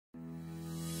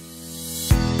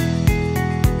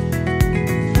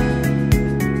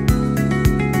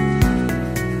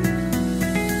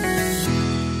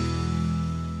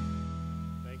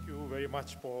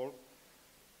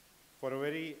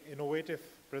innovative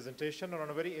presentation on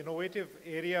a very innovative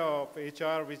area of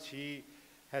HR which he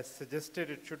has suggested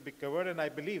it should be covered. And I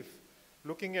believe,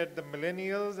 looking at the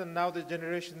millennials and now the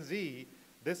Generation Z,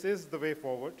 this is the way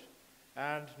forward.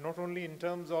 And not only in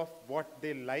terms of what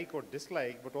they like or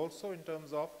dislike, but also in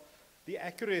terms of the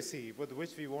accuracy with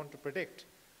which we want to predict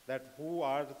that who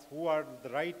are the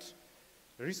right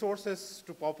resources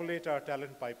to populate our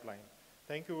talent pipeline.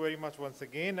 Thank you very much once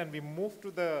again. And we move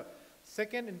to the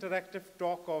second interactive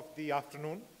talk of the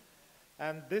afternoon.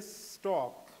 And this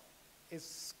talk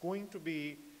is going to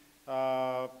be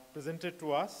presented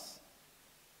to us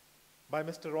by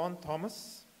Mr. Ron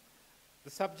Thomas.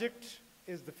 The subject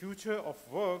is the future of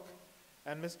work.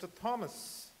 And Mr.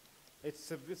 Thomas,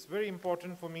 it's very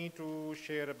important for me to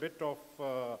share a bit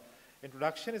of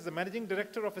introduction, is the Managing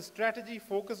Director of a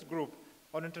strategy-focused group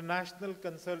on international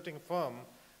consulting firm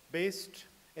based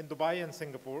in Dubai and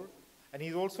Singapore. And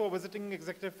he's also a visiting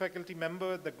executive faculty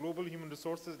member at the Global Human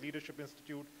Resources Leadership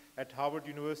Institute at Harvard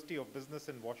University of Business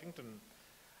in Washington,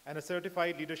 and a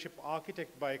certified leadership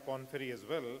architect by Korn Ferry as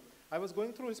well. I was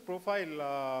going through his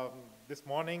profile this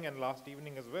morning and last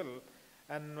evening as well,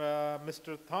 and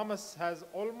Mr. Thomas has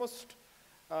almost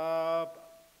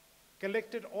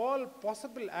collected all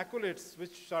possible accolades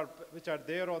which are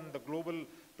there on the global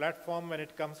platform when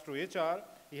it comes to HR.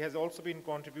 He has also been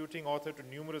contributing author to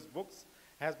numerous books,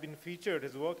 his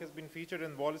work has been featured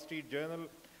in Wall Street Journal,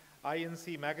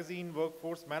 INC Magazine,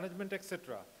 Workforce Management,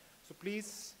 etc. So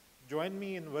please join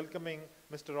me in welcoming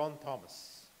Mr. Ron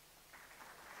Thomas.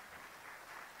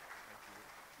 Thank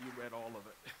you. You read all of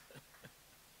it.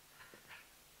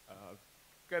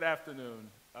 Good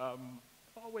afternoon. I'm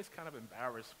always kind of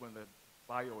embarrassed when the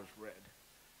bio is read.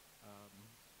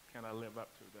 Can I live up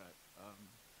to that?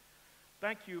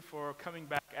 Thank you for coming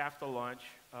back after lunch.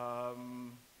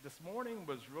 This morning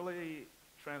was really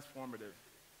transformative.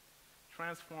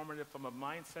 Transformative from a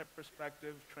mindset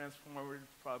perspective, transformative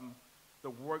from the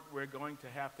work we're going to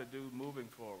have to do moving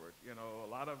forward. You know, a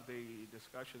lot of the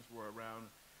discussions were around,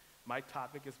 my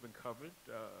topic has been covered,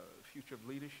 future of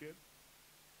leadership.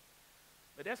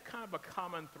 But that's kind of a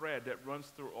common thread that runs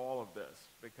through all of this,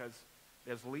 because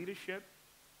there's leadership,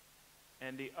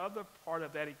 and the other part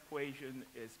of that equation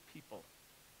is people.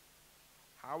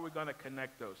 How are we going to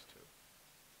connect those two?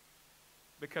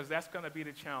 Because that's going to be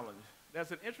the challenge.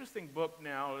 There's an interesting book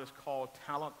now that's called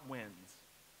Talent Wins.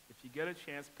 If you get a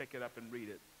chance, pick it up and read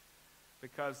it.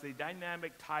 Because the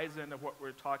dynamic ties into what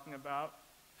we're talking about,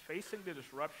 facing the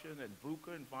disruption and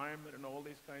VUCA environment and all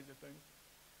these kinds of things.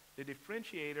 The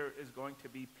differentiator is going to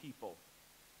be people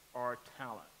or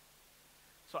talent.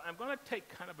 So I'm going to take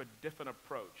kind of a different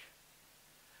approach.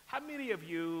 How many of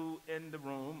you in the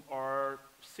room are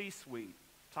C-suite,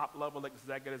 top-level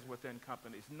executives within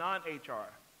companies, non-HR?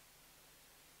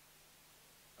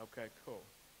 Okay, cool.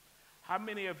 How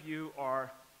many of you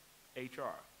are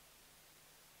HR?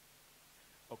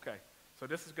 Okay, so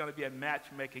this is going to be a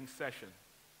matchmaking session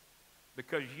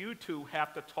because you two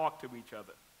have to talk to each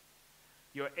other.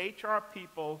 Your HR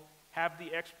people have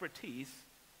the expertise,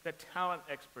 the talent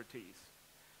expertise.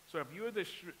 So if you're the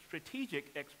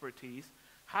strategic expertise,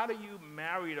 how do you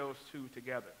marry those two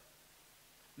together?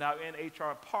 Now, in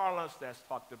HR parlance, that's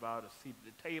talked about a seat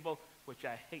at the table, which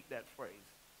I hate that phrase.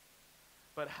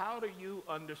 But how do you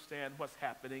understand what's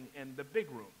happening in the big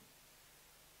room?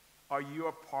 Are you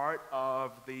a part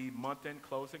of the month-end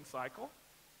closing cycle?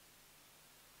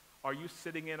 Are you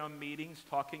sitting in on meetings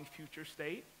talking future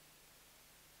state?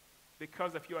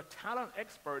 Because if your talent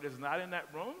expert is not in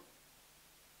that room,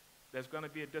 there's going to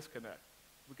be a disconnect.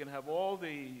 We can have all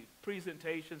the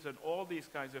presentations and all these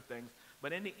kinds of things,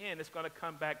 but in the end, it's going to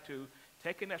come back to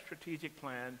taking that strategic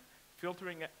plan,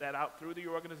 filtering that out through the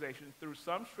organization, through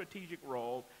some strategic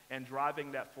role, and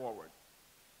driving that forward.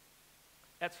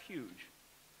 That's huge.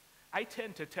 I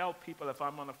tend to tell people if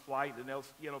I'm on a flight,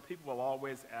 and people will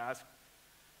always ask,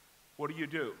 what do you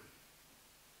do?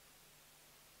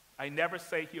 I never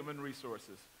say human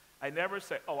resources. I never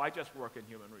say, oh, I just work in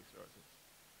human resources.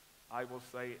 I will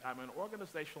say, I'm an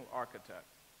organizational architect.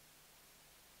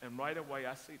 And right away,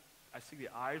 I see the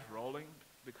eyes rolling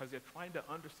because they're trying to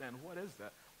understand what is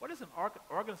that? What is an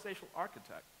organizational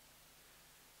architect?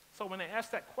 So when I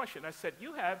asked that question, I said,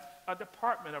 you have a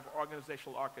department of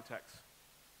organizational architects.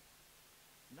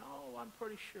 No, I'm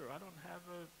pretty sure. I don't have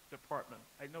a department.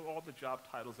 I know all the job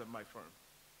titles in my firm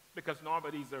because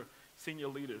normally these are senior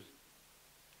leaders.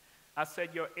 I said,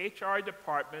 your HR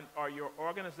department are your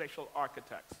organizational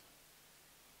architects.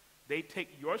 They take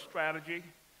your strategy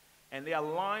and they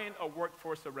align a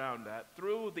workforce around that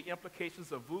through the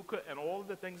implications of VUCA and all of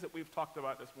the things that we've talked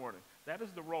about this morning. That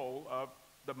is the role of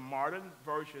the modern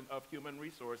version of human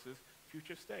resources,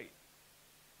 future state.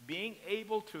 Being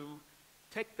able to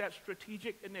take that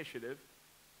strategic initiative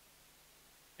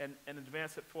and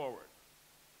advance it forward.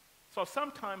 So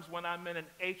sometimes when I'm in an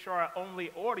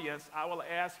HR-only audience, I will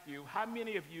ask you, how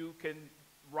many of you can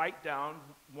write down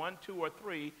 1, 2, or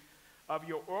 3 of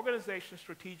your organization's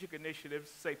strategic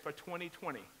initiatives, say, for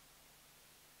 2020?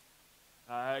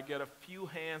 I get a few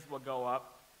hands will go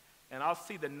up, and I'll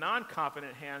see the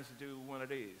non-confident hands do one of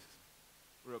these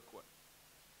real quick.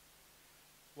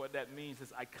 What that means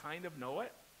is I kind of know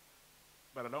it,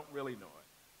 but I don't really know it.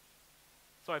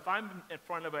 So if I'm in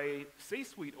front of a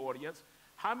C-suite audience,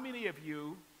 how many of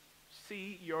you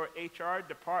see your HR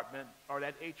department or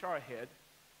that HR head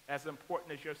as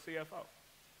important as your CFO?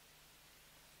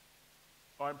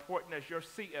 Or important as your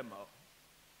CMO?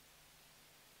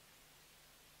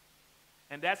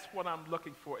 And that's what I'm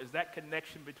looking for, is that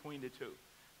connection between the two.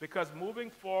 Because moving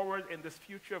forward in this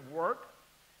future of work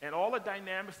and all the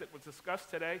dynamics that was discussed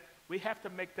today, we have to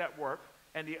make that work.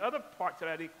 And the other part to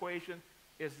that equation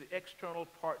is the external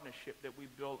partnership that we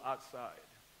build outside.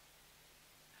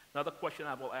 Another question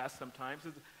I will ask sometimes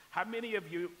is, how many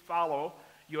of you follow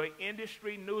your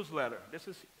industry newsletter? This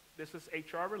is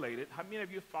HR related. How many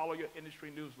of you follow your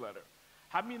industry newsletter?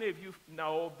 How many of you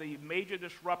know the major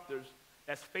disruptors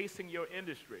that's facing your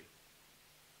industry?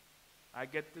 I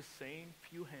get the same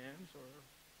few hands, or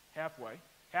halfway.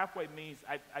 Halfway means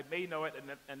I may know it,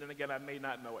 and then again, I may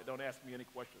not know it. Don't ask me any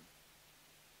questions.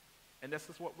 And this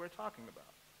is what we're talking about.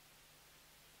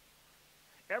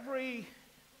 Every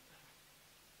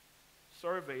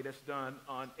survey that's done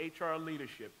on HR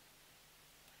leadership,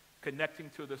 connecting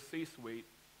to the C-suite,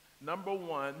 number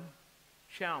one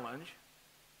challenge,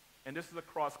 and this is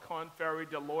across Korn Ferry,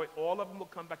 Deloitte, all of them will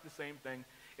come back to the same thing,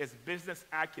 is business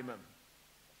acumen.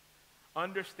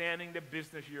 Understanding the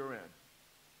business you're in.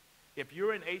 If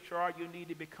you're in HR, you need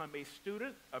to become a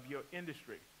student of your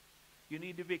industry. You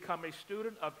need to become a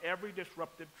student of every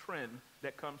disruptive trend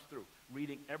that comes through,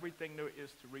 reading everything there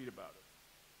is to read about it.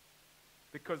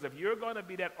 Because if you're going to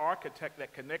be that architect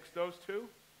that connects those two,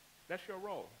 that's your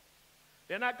role.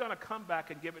 They're not going to come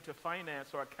back and give it to finance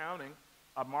or accounting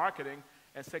or marketing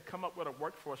and say, come up with a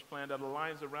workforce plan that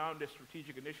aligns around this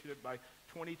strategic initiative. By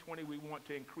 2020, we want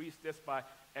to increase this by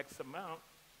X amount.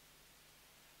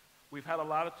 We've had a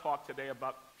lot of talk today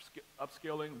about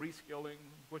upskilling, reskilling,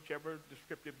 whichever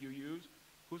descriptive you use.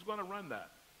 Who's going to run that?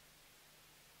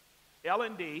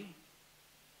 L&D,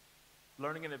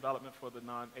 learning and development for the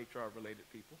non-HR related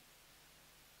people,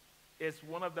 is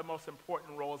one of the most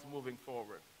important roles moving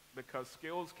forward, because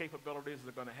skills, capabilities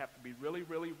are going to have to be really,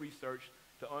 really researched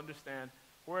to understand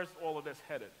where's all of this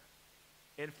headed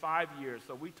in 5 years.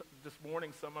 So this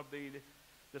morning, some of the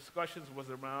discussions was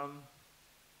around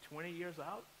 20 years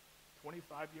out,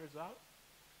 25 years out.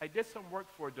 I did some work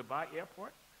for Dubai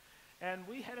Airport, and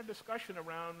we had a discussion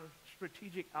around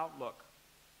strategic outlook,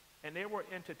 and they were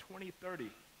into 2030.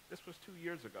 This was 2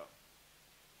 years ago.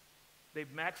 They've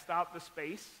maxed out the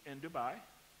space in Dubai,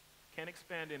 can't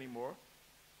expand anymore,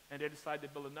 and they decided to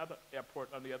build another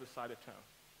airport on the other side of town.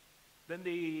 Then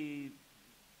the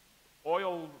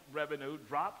oil revenue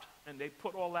dropped, and they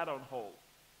put all that on hold.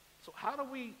 So how do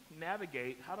we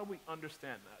navigate, how do we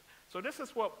understand that? So this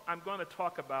is what I'm going to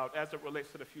talk about as it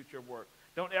relates to the future of work.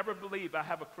 Don't ever believe I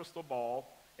have a crystal ball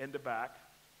in the back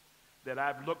that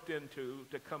I've looked into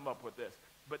to come up with this.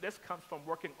 But this comes from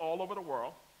working all over the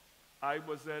world. I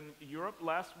was in Europe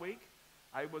last week.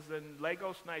 I was in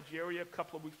Lagos, Nigeria a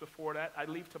couple of weeks before that. I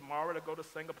leave tomorrow to go to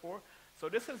Singapore. So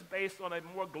this is based on a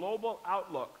more global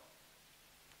outlook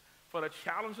for the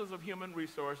challenges of human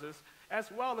resources, as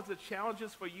well as the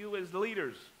challenges for you as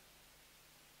leaders.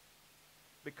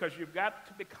 Because you've got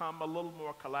to become a little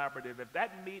more collaborative. If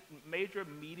that major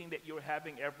meeting that you're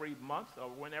having every month, or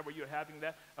whenever you're having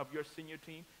that, of your senior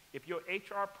team, if your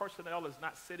HR personnel is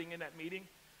not sitting in that meeting,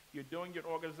 you're doing your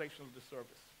organization a disservice.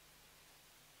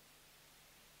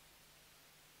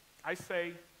 I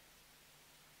say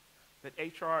that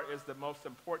HR is the most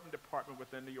important department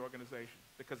within the organization,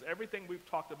 because everything we've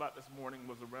talked about this morning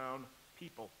was around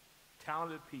people,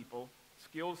 talented people,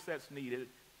 skill sets needed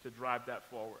to drive that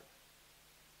forward.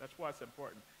 That's why it's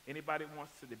important. Anybody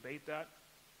wants to debate that,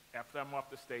 after I'm off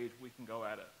the stage, we can go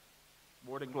at it.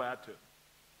 More than glad to.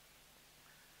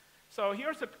 So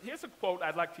here's a quote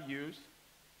I'd like to use.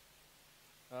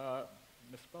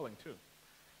 Misspelling, too.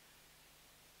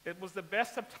 It was the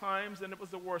best of times, and it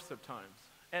was the worst of times.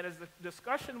 And as the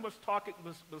discussion was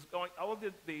going, all of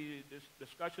the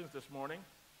discussions this morning,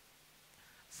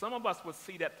 some of us would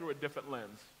see that through a different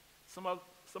lens. Some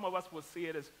of us would see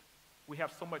it as, we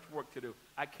have so much work to do.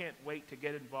 I can't wait to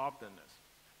get involved in this.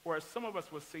 Whereas some of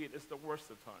us will see it as the worst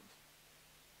of times.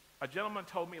 A gentleman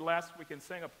told me last week in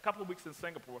Singapore, a couple of weeks in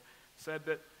Singapore, said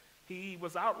that he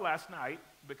was out last night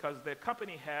because their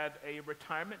company had a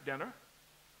retirement dinner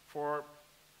for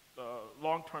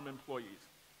long-term employees.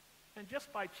 And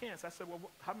just by chance, I said, well,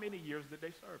 how many years did they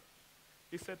serve?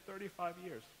 He said 35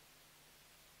 years.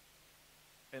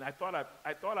 And I thought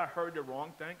I heard the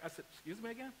wrong thing. I said, excuse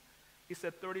me again? He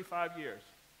said 35 years.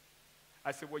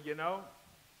 I said, well, you know,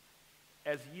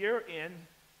 as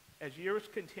years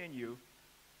continue,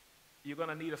 you're going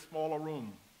to need a smaller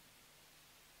room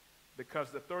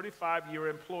because the 35-year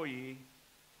employee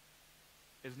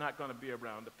is not going to be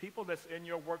around. The people that's in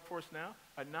your workforce now,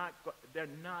 they're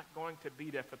not going to be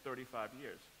there for 35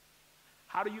 years.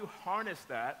 How do you harness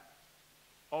that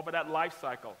over that life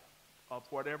cycle of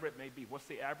whatever it may be? What's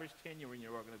the average tenure in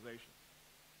your organization?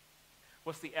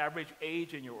 What's the average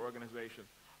age in your organization?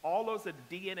 All those are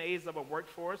DNAs of a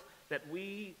workforce that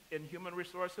we in human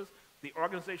resources, the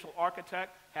organizational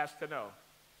architect, has to know.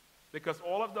 Because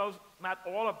all of those, not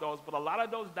all of those, but a lot of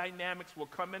those dynamics will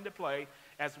come into play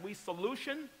as we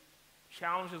solution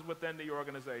challenges within the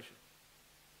organization.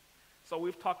 So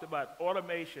we've talked about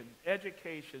automation,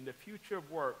 education, the future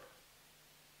of work.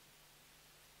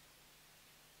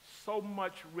 So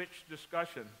much rich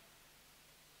discussion.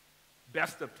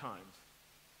 Best of times.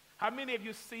 How many of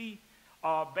you see,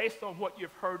 based on what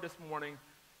you've heard this morning,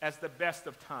 as the best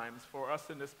of times for us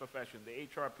in this profession,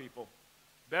 the HR people?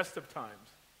 Best of times.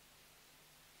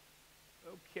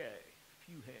 Okay, a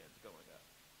few hands going up.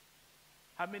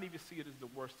 How many of you see it as the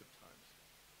worst of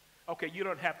times? Okay, you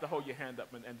don't have to hold your hand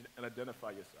up and identify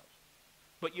yourself.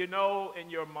 But you know in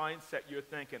your mindset you're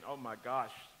thinking, oh my gosh,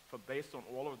 based on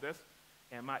all of this,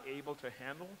 am I able to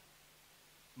handle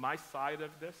my side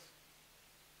of this?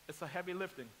 It's a heavy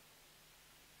lifting.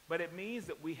 But it means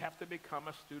that we have to become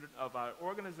a student of our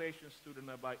organization, student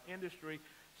of our industry,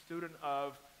 student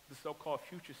of the so-called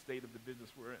future state of the business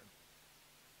we're in.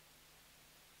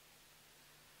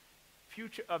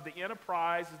 Future of the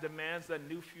enterprise demands a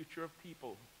new future of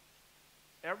people.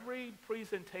 Every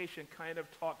presentation kind of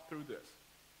talked through this.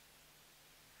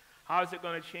 How is it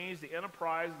going to change the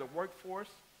enterprise, the workforce?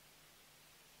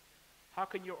 How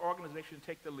can your organization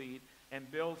take the lead and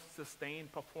build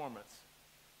sustained performance?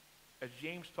 As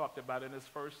James talked about in the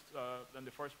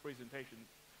first presentation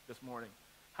this morning,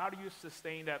 how do you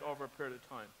sustain that over a period of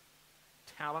time?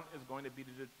 Talent is going to be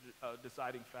the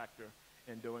deciding factor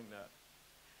in doing that.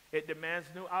 It demands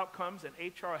new outcomes, and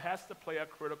HR has to play a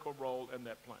critical role in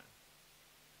that plan.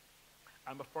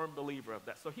 I'm a firm believer of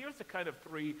that. So here's the kind of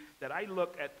three that I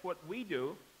look at what we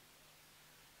do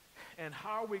and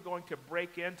how are we going to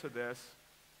break into this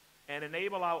and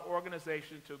enable our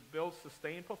organization to build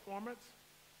sustained performance.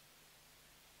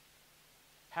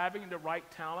 Having the right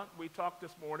talent. We talked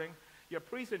this morning. Your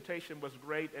presentation was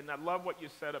great, and I love what you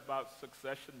said about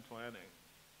succession planning.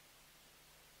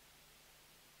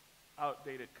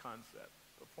 Outdated concept.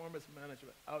 Performance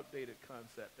management, outdated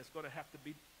concept. It's going to have to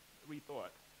be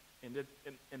rethought in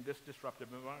this disruptive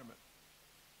environment.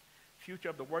 Future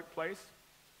of the workplace,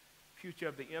 future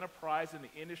of the enterprise and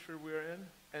the industry we're in,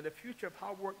 and the future of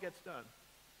how work gets done.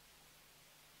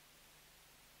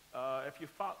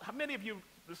 How many of you,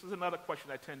 this is another question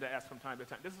I tend to ask from time to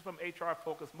time. This is from HR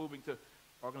focus moving to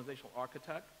organizational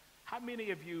architect. How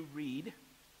many of you read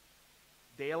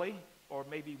daily or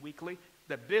maybe weekly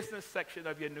the business section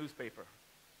of your newspaper?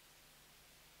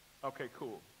 Okay,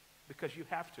 cool. Because you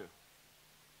have to.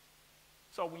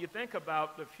 So when you think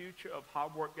about the future of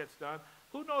how work gets done,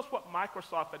 who knows what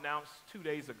Microsoft announced 2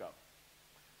 days ago?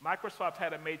 Microsoft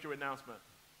had a major announcement.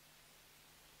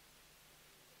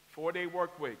 4-day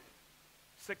work week.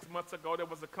 6 months ago, there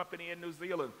was a company in New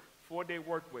Zealand, 4-day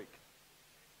work week.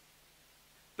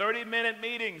 30-minute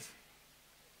meetings.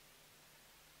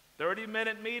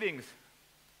 30-minute meetings.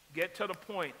 Get to the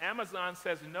point. Amazon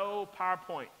says no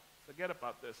PowerPoint. Forget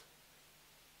about this.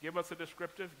 Give us a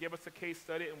descriptive, give us a case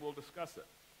study, and we'll discuss it.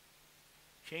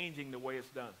 Changing the way it's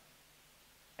done.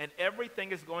 And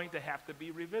everything is going to have to be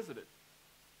revisited.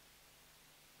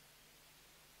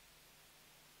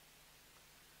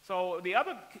 So the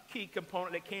other key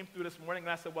component that came through this morning,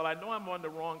 and I said, well, I know I'm on the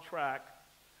wrong track.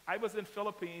 I was in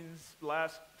Philippines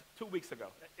 2 weeks ago.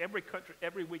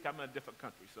 Every week I'm in a different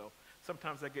country, so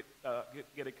sometimes I get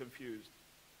it confused.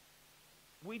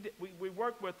 We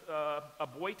work with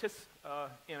Aboitiz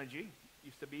Energy,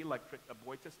 used to be electric,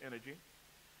 Aboitiz Energy,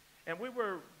 and we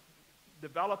were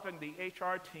developing the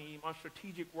HR team on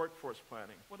strategic workforce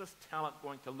planning. What is talent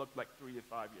going to look like 3 to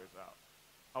 5 years out?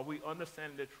 Are we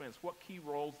understanding the trends? What key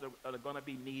roles are going to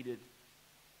be needed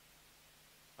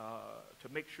to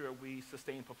make sure we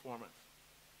sustain performance?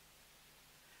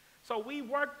 So we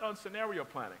worked on scenario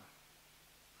planning.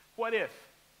 What if?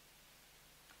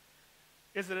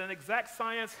 Is it an exact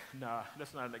science? No,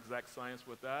 that's not an exact science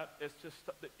with that. It's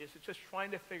just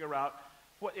trying to figure out,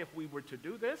 what if we were to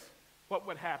do this? What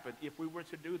would happen? If we were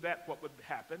to do that, what would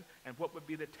happen? And what would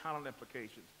be the talent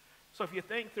implications? So if you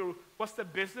think through, what's the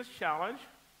business challenge?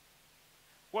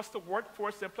 What's the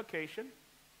workforce implication?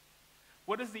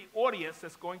 What is the audience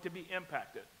that's going to be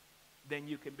impacted? Then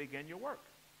you can begin your work.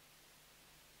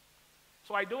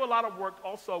 So I do a lot of work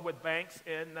also with banks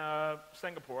in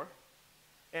Singapore.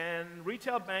 And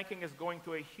retail banking is going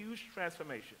through a huge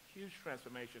transformation, huge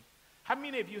transformation. How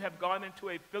many of you have gone into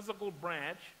a physical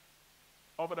branch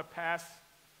over the past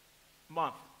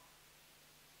month?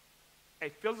 A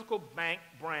physical bank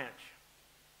branch.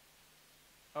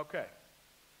 Okay.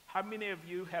 How many of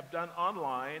you have done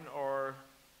online, or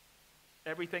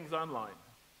everything's online?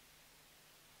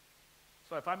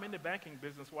 So if I'm in the banking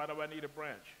business, why do I need a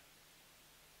branch?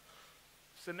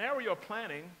 Scenario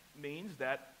planning means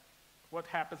that what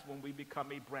happens when we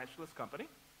become a branchless company?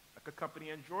 Like a company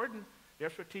in Jordan, their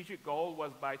strategic goal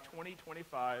was by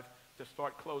 2025 to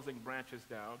start closing branches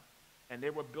down, and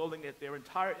they were building their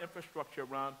entire infrastructure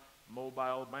around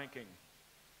mobile banking.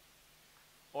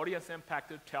 Audience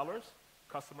impacted tellers,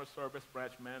 customer service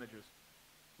branch managers.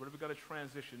 What are we going to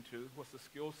transition to? What's the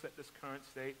skill set, this current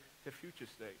state to future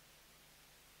state?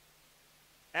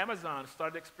 Amazon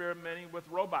started experimenting with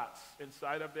robots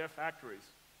inside of their factories.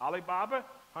 Alibaba,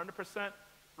 100%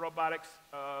 robotics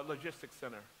logistics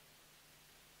center.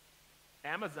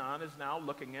 Amazon is now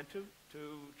looking into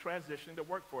transitioning the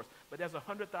workforce. But there's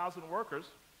 100,000 workers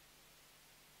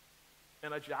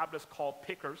in a job that's called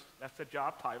pickers. That's the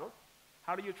job title.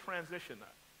 How do you transition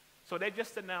that? So they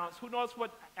just announced, who knows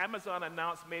what Amazon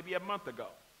announced maybe a month ago?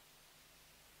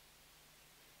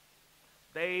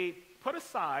 They put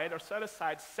aside or set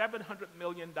aside $700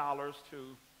 million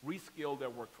to reskill their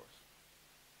workforce.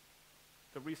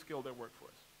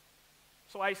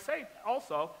 So I say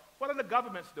also, what are the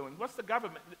governments doing? What's the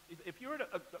government? If you're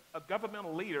a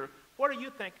governmental leader, what are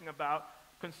you thinking about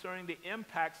concerning the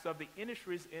impacts of the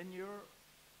industries in your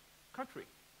country?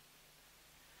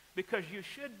 Because you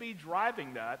should be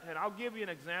driving that, and I'll give you an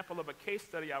example of a case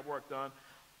study I worked on.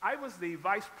 I was the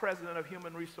vice president of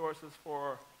human resources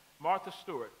for Martha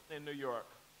Stewart in New York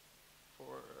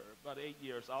for about 8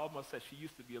 years. I almost said she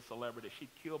used to be a celebrity.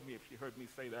 She'd kill me if she heard me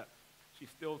say that. She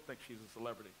still thinks she's a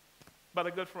celebrity, but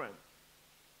a good friend.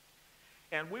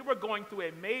 And we were going through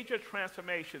a major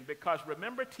transformation because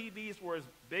remember TVs were as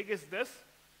big as this,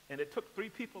 and it took 3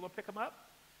 people to pick them up?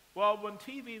 Well, when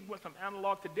TV went from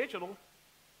analog to digital,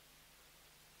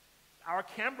 our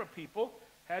camera people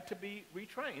had to be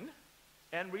retrained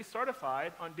and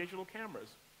recertified on digital cameras.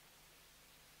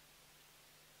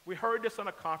 We heard this on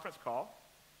a conference call,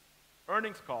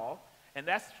 earnings call, and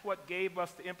that's what gave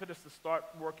us the impetus to start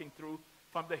working through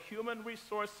from the human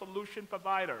resource solution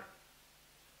provider.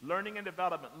 Learning and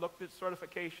development, looked at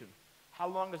certification. How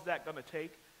long is that going to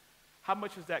take? How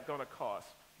much is that going to cost?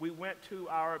 We went to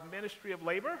our Ministry of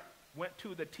Labor, went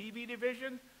to the TV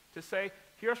division to say,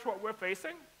 here's what we're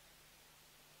facing.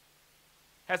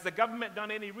 Has the government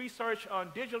done any research on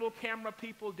digital camera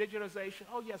people, digitization?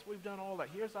 Oh, yes, we've done all that.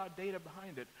 Here's our data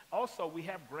behind it. Also, we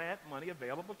have grant money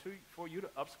available for you to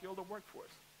upskill the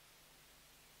workforce.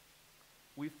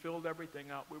 We filled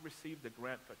everything out. We received a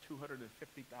grant for $250,000.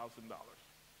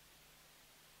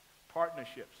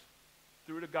 Partnerships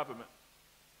through the government.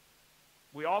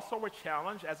 We also were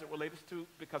challenged as it relates to,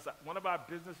 because one of our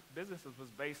businesses was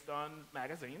based on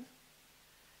magazines,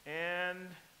 and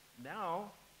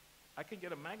now I can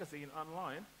get a magazine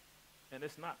online, and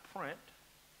it's not print.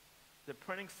 The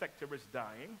printing sector is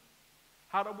dying.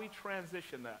 How do we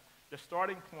transition that? The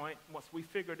starting point, once we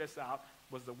figured this out,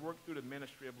 was to work through the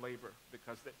Ministry of Labor,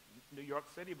 because New York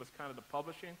City was kind of the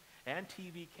publishing and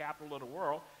TV capital of the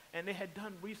world, and they had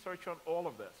done research on all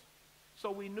of this. So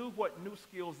we knew what new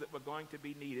skills that were going to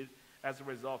be needed as a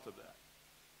result of that.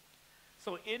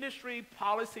 So industry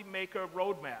policymaker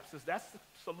roadmaps, that's the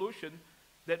solution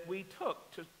that we took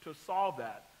to solve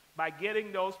that by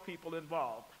getting those people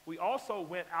involved. We also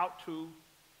went out to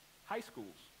high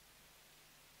schools.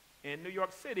 In New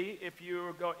York City, if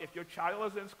your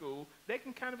child is in school, they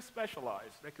can kind of specialize.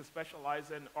 They can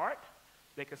specialize in art.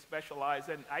 They can specialize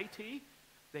in IT.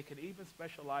 They can even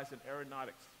specialize in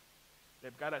aeronautics.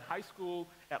 They've got a high school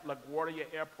at LaGuardia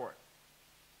Airport.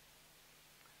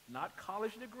 Not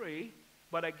college degree,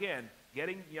 but again,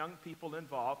 getting young people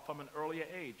involved from an earlier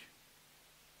age.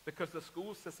 Because the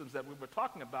school systems that we were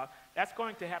talking about, that's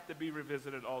going to have to be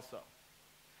revisited also.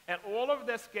 And all of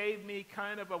this gave me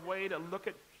kind of a way to look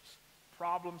at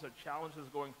problems or challenges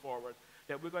going forward,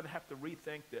 that we're going to have to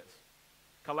rethink this,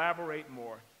 collaborate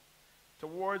more,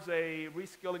 towards a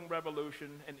reskilling revolution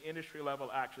and industry-level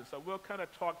action. So we'll kind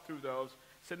of talk through those.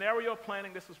 Scenario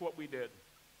planning, this is what we did.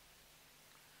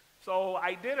 So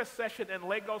I did a session in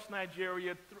Lagos,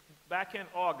 Nigeria back in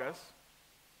August,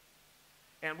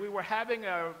 and we were having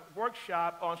a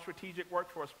workshop on strategic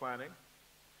workforce planning.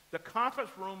 The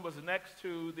conference room was next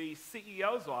to the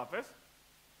CEO's office,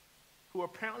 who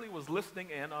apparently was listening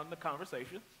in on the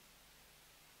conversation.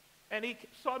 And he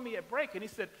saw me at break, and he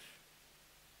said,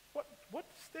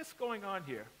 what's this going on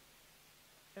here?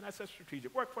 And I said,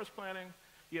 strategic workforce planning,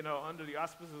 you know, under the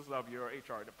auspices of your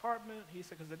HR department. He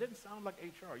said, because it didn't sound like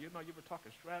HR. You know, you were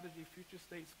talking strategy, future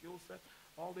state, skill set,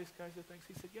 all these kinds of things.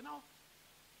 He said, you know,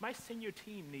 my senior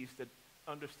team needs to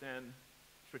understand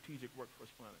strategic workforce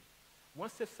planning.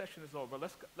 Once this session is over,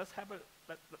 let's have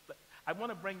I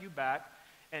want to bring you back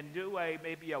and do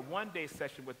maybe a one-day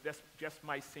session with just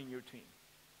my senior team.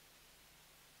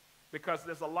 Because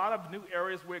there's a lot of new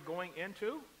areas we're going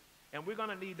into, and we're going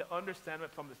to need to understand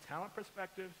it from the talent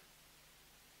perspective,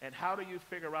 and how do you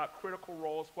figure out critical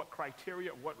roles, what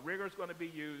criteria, what rigor is going to be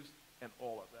used, and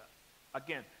all of that.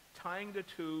 Again, tying the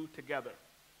two together.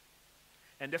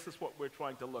 And this is what we're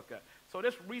trying to look at. So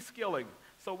this reskilling.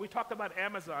 So we talked about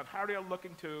Amazon, how they're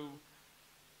looking to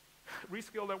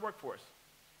reskill their workforce.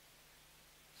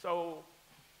 So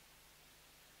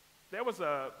there was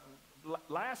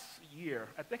last year,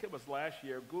 I think it was last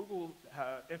year, Google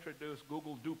introduced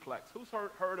Google Duplex. Who's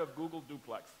heard of Google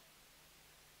Duplex?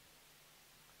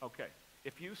 Okay,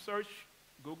 if you search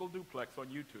Google Duplex on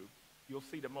YouTube, you'll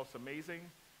see the most amazing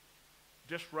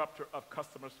disruptor of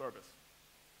customer service.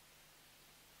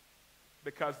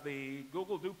 Because the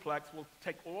Google Duplex will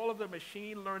take all of the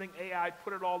machine learning AI,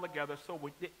 put it all together so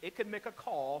it can make a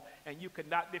call and you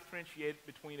cannot differentiate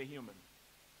between a human.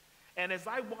 And as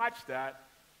I watched that,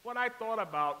 what I thought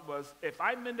about was, if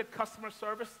I'm in the customer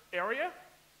service area,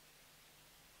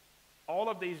 all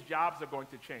of these jobs are going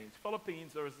to change.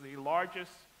 Philippines is the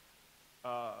largest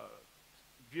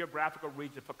geographical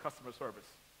region for customer service.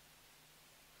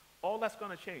 All that's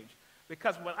going to change.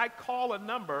 Because when I call a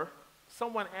number,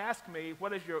 someone asks me,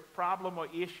 what is your problem or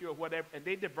issue or whatever, and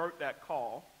they divert that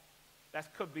call.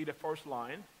 That could be the first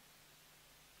line.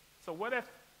 So what if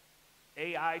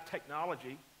AI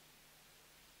technology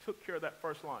took care of that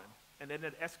first line, and then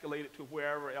it escalated to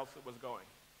wherever else it was going?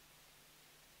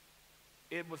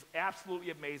 It was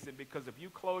absolutely amazing, because if you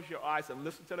close your eyes and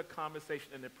listen to the conversation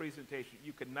and the presentation,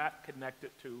 you could not connect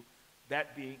it to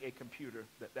that being a computer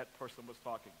that that person was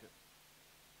talking to.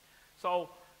 So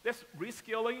this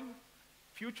reskilling,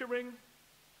 futuring,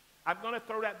 I'm going to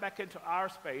throw that back into our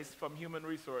space from human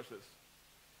resources.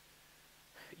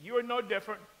 You're no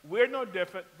different, we're no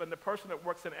different than the person that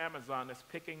works in Amazon that's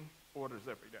picking orders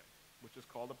every day, which is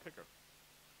called a picker.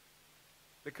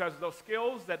 Because those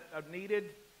skills that are needed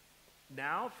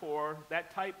now for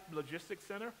that type logistics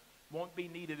center won't be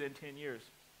needed in 10 years.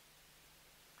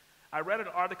 I read an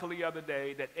article the other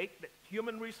day that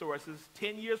human resources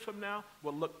 10 years from now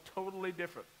will look totally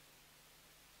different.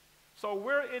 So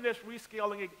we're in this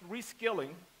reskilling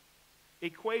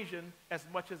equation as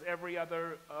much as every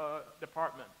other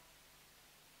department.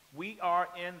 We are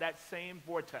in that same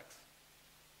vortex.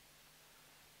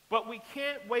 But we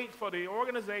can't wait for the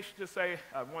organization to say,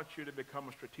 I want you to become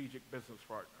a strategic business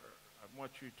partner. I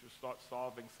want you to start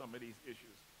solving some of these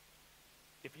issues.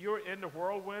 If you're in the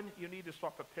whirlwind, you need to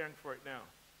start preparing for it now.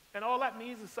 And all that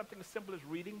means is something as simple as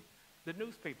reading the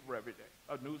newspaper every day,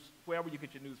 or wherever you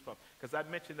get your news from. Because I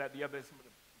mentioned that the other day,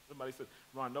 somebody said,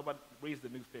 Ron, nobody reads the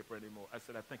newspaper anymore. I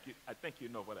said, I think you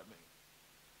know what I mean.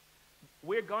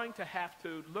 We're going to have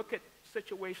to look at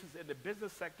situations in the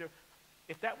business sector.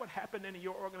 If that would happen in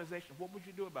your organization, what would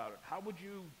you do about it? How would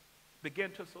you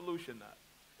begin to solution that?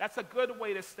 That's a good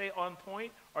way to stay on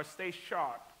point or stay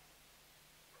sharp.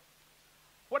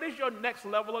 What is your next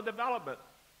level of development?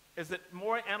 Is it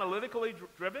more analytically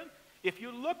driven? If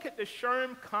you look at the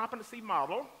SHRM competency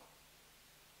model,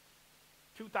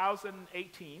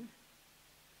 2018,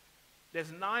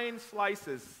 there's 9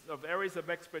 slices of areas of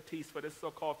expertise for this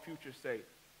so-called future state.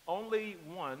 Only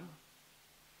one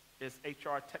is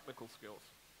HR technical skills.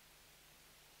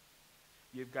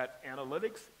 You've got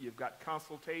analytics, you've got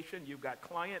consultation, you've got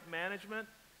client management,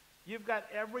 you've got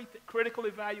everything, critical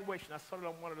evaluation. I saw it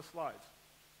on one of the slides.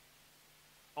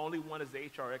 Only one is the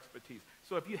HR expertise.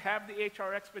 So if you have the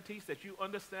HR expertise, that you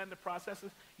understand the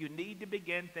processes, you need to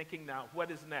begin thinking now,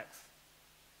 what is next?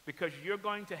 Because you're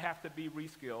going to have to be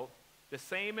reskilled. The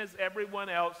same as everyone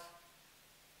else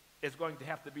is going to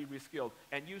have to be reskilled.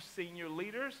 And you senior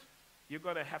leaders, you're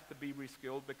going to have to be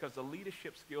reskilled because the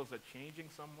leadership skills are changing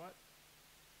somewhat.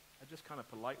 I just kind of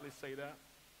politely say that.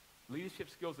 Leadership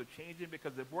skills are changing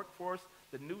because the workforce,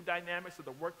 the new dynamics of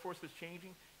the workforce is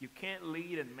changing. You can't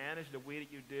lead and manage the way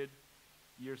that you did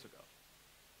years ago.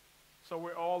 So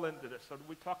we're all into this. So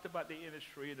we talked about the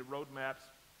industry, the roadmaps.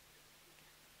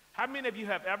 How many of you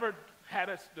have ever had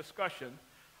a discussion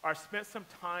or spent some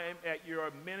time at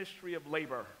your Ministry of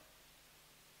Labor?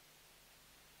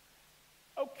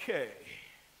 Okay.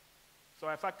 So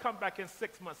if I come back in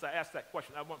 6 months, I ask that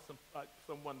question, I want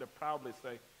someone to proudly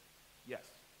say, yes,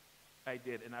 I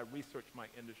did, and I researched my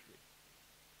industry.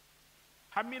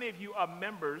 How many of you are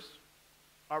members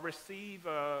or receive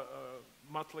a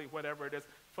monthly, whatever it is,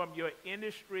 from your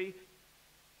industry,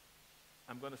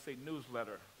 I'm going to say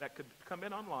newsletter, that could come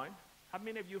in online? How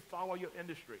many of you follow your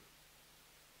industry?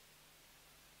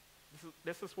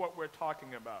 This is what we're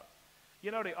talking about.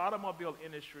 You know, the automobile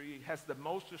industry has the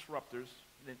most disruptors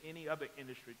than any other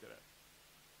industry today.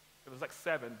 It was like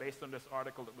 7 based on this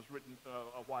article that was written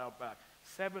a while back.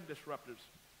 7 disruptors.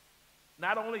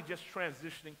 Not only just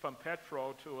transitioning from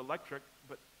petrol to electric,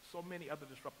 but so many other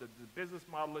disruptors. The business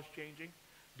model is changing.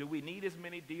 Do we need as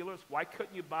many dealers? Why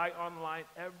couldn't you buy online?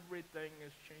 Everything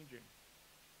is changing.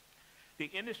 The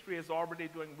industry is already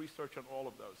doing research on all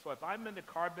of those. So if I'm in the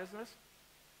car business,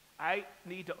 I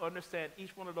need to understand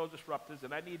each one of those disruptors,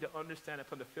 and I need to understand it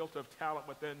from the filter of talent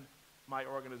within my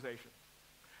organization.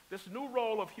 This new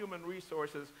role of human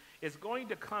resources is going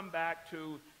to come back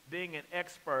to being an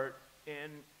expert in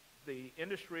the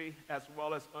industry as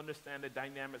well as understand the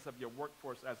dynamics of your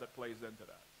workforce as it plays into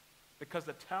that. Because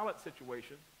the talent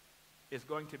situation is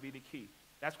going to be the key.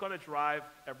 That's going to drive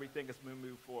everything as we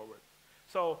move forward.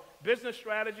 So business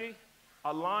strategy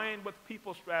aligned with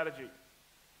people strategy.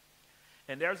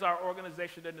 And there's our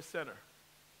organization in the center.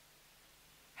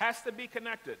 Has to be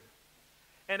connected.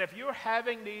 And if you're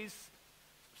having these,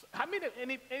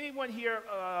 anyone here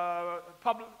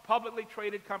publicly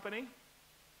traded company?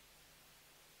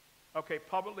 Okay,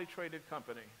 publicly traded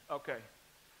company. Okay.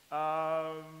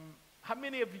 How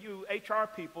many of you HR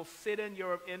people sit in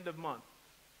your end of month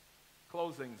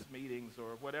closings, meetings,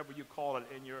 or whatever you call it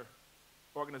in your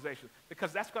organization?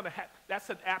 Because that's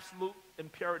an absolute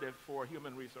imperative for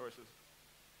human resources.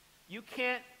 You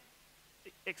can't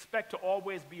expect to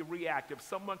always be reactive.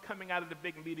 Someone coming out of the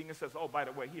big meeting and says, oh, by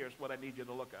the way, here's what I need you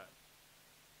to look at.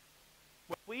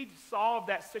 When we solved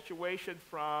that situation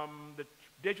from the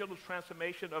digital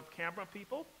transformation of camera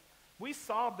people, we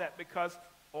solved that because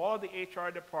all the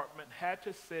HR department had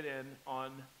to sit in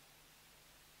on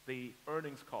the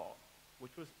earnings call,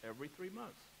 which was every 3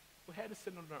 months. We had to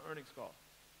sit on an earnings call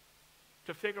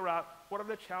to figure out what are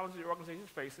the challenges the organization is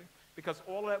facing, because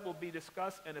all of that will be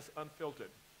discussed and it's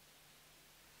unfiltered.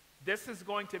 This is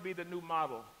going to be the new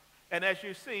model. And as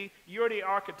you see, you're the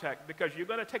architect, because you're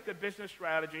going to take the business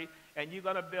strategy and you're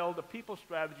going to build a people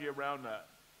strategy around that.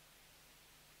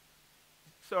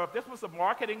 So if this was a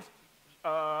marketing,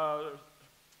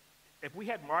 if we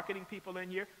had marketing people in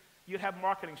here, you'd have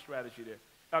marketing strategy there.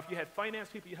 Now, if you had finance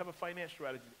people, you'd have a finance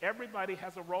strategy. Everybody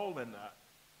has a role in that.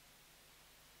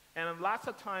 And lots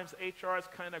of times, HR is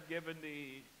kind of given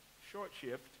the short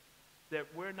shift that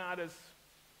we're not as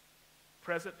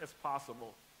present as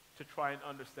possible to try and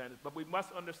understand it. But we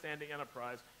must understand the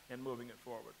enterprise and moving it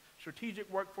forward.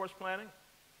 Strategic workforce planning.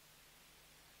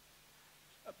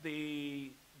 The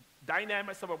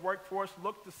dynamics of a workforce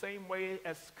look the same way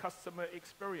as customer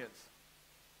experience.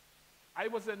 I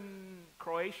was in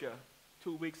Croatia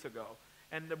 2 weeks ago,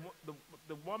 and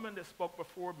the woman that spoke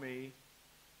before me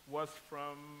was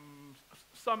from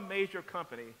some major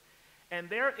company, and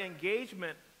their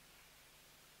engagement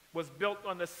was built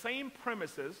on the same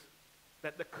premises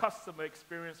that the customer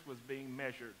experience was being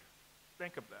measured.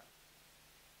 Think of that.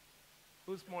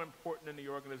 Who's more important in the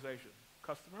organization,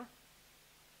 customer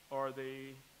or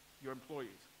your employees?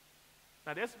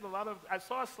 Now, there's a lot of, I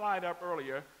saw a slide up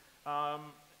earlier.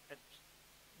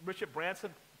 Richard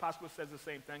Branson possibly says the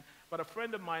same thing, but a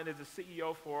friend of mine is the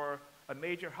CEO for a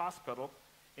major hospital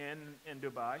in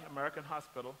Dubai, American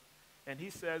hospital, and he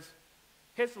says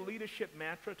his leadership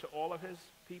mantra to all of his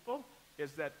people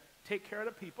is that take care of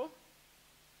the people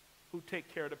who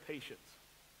take care of the patients.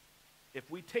 If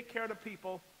we take care of the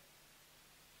people,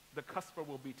 the customer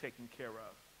will be taken care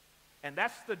of. And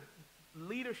that's the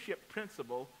leadership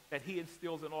principle that he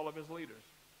instills in all of his leaders.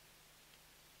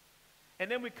 And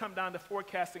then we come down to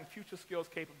forecasting future skills,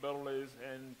 capabilities,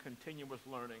 and continuous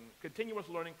learning. Continuous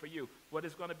learning for you. What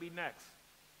is going to be next?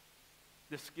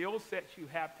 The skill sets you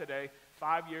have today,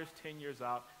 5 years, 10 years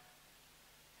out,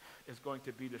 is going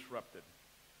to be disrupted.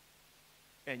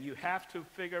 And you have to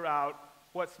figure out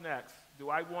what's next. Do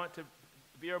I want to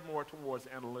veer more towards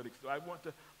analytics? Do I want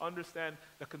to understand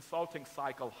the consulting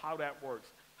cycle, how that works?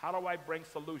 How do I bring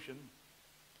solution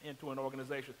into an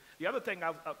organization? The other thing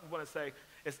I want to say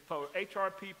is for HR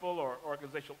people or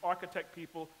organizational architect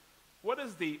people, what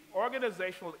is the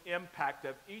organizational impact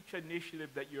of each initiative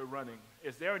that you're running?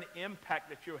 Is there an impact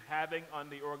that you're having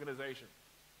on the organization?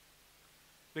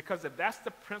 Because if that's the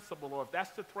principle or if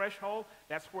that's the threshold,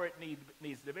 that's where it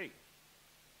needs to be.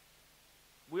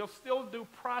 We'll still do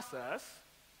process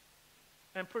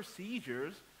and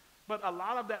procedures, but a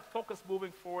lot of that focus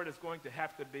moving forward is going to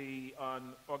have to be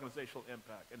on organizational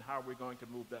impact and how we're going to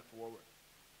move that forward.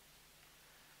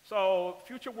 So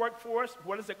future workforce,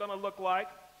 what is it going to look like?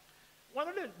 One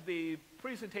of the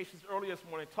presentations earlier this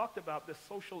morning talked about the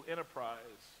social enterprise,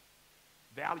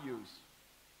 values.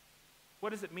 What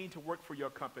does it mean to work for your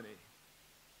company?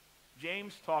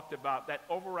 James talked about that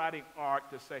overriding arc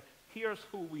to say, here's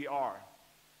who we are,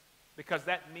 because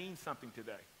that means something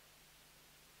today.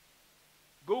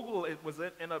 Google was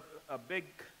in a big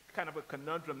kind of a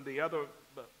conundrum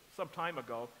some time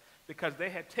ago because they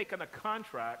had taken a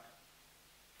contract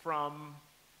from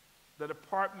the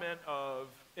Department of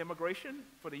Immigration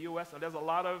for the U.S., and there's a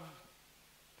lot of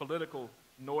political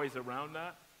noise around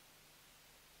that.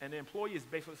 And the employees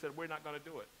basically said, we're not going to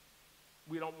do it.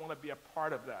 We don't want to be a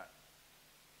part of that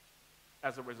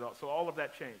as a result. So all of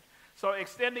that changed. So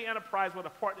extend the enterprise with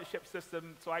a partnership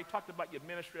system. So I talked about your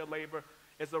Ministry of Labor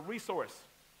as a resource.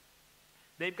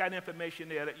 They've got information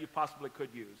there that you possibly could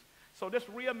use. So this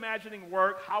reimagining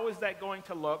work, how is that going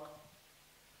to look?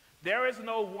 There is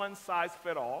no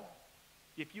one-size-fits-all.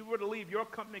 If you were to leave your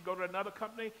company, go to another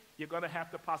company, you're going to have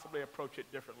to possibly approach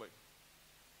it differently.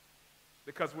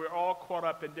 Because we're all caught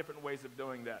up in different ways of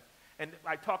doing that. And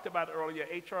I talked about it earlier,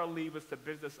 HR levers to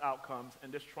business outcomes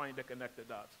and just trying to connect the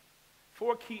dots.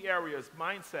 4 key areas,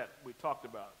 mindset we talked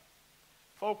about.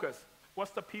 Focus,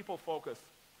 what's the people focus?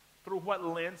 Through what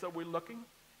lens are we looking?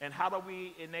 And how do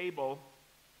we enable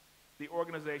the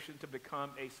organization to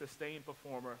become a sustained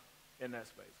performer in that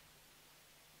space?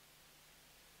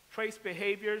 Trace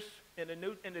behaviors in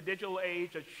the digital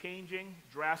age are changing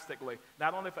drastically,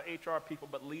 not only for HR people,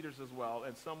 but leaders as well,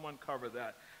 and someone covered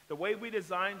that. The way we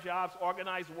design jobs,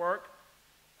 organize work,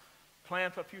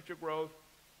 plan for future growth,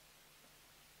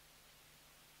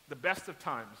 the best of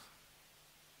times.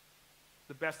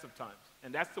 The best of times.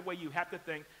 And that's the way you have to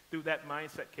think through that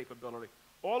mindset capability.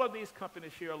 All of these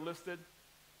companies here are listed.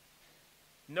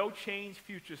 No change,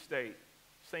 future state.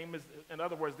 Same as, in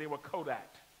other words, they were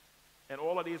Kodak. And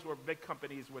all of these were big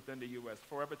companies within the U.S.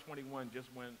 Forever 21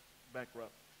 just went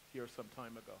bankrupt here some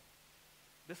time ago.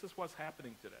 This is what's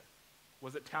happening today.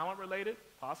 Was it talent related?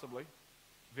 Possibly.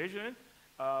 Vision,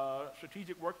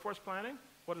 strategic workforce planning.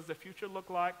 What does the future look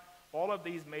like? All of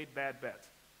these made bad bets.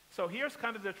 So here's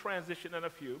kind of the transition in a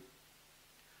few.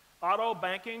 Auto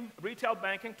banking, retail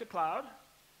banking to cloud,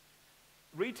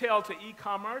 retail to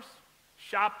e-commerce,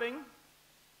 shopping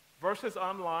versus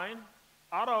online,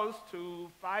 autos to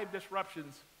 5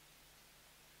 disruptions.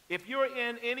 If you're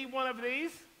in any one of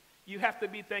these, you have to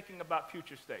be thinking about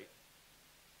future state.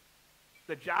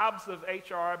 The jobs of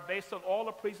HR, based on all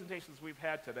the presentations we've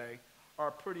had today,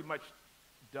 are pretty much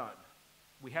done.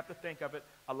 We have to think of it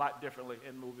a lot differently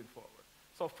in moving forward.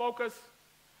 So focus,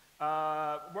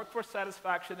 workforce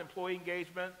satisfaction, employee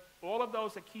engagement, all of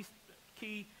those are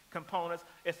key components.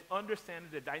 It's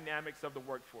understanding the dynamics of the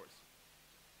workforce.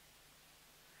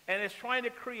 And it's trying to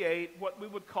create what we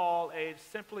would call a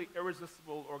simply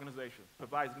irresistible organization.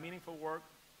 Provides meaningful work,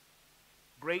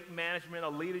 great management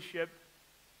or leadership,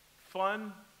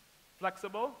 fun,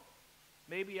 flexible.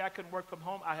 Maybe I can work from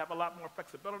home. I have a lot more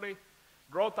flexibility.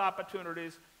 Growth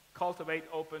opportunities, cultivate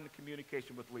open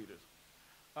communication with leaders.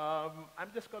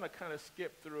 I'm just going to kind of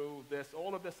skip through this.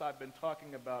 All of this I've been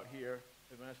talking about here,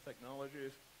 advanced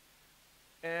technologies.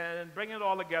 And bringing it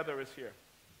all together is here.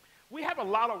 We have a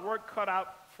lot of work cut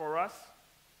out for us.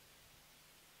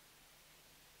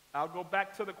 I'll go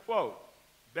back to the quote.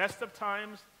 Best of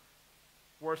times,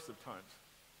 worst of times.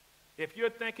 If you're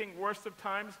thinking worst of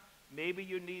times, maybe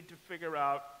you need to figure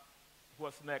out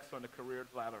what's next on the career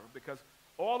ladder, because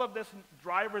all of this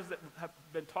drivers that have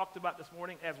been talked about this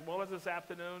morning as well as this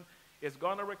afternoon is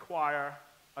going to require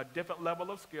a different level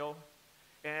of skill.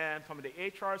 And from the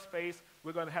HR space,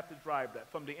 we're going to have to drive that.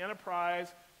 From the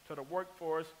enterprise to the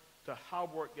workforce to how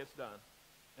work gets done.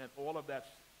 And all of that's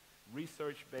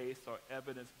research-based or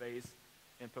evidence-based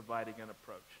in providing an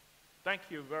approach. Thank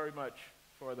you very much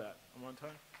for that. I'm on time?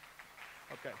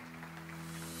 Okay.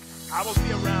 I will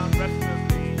be around the rest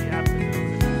of the afternoon.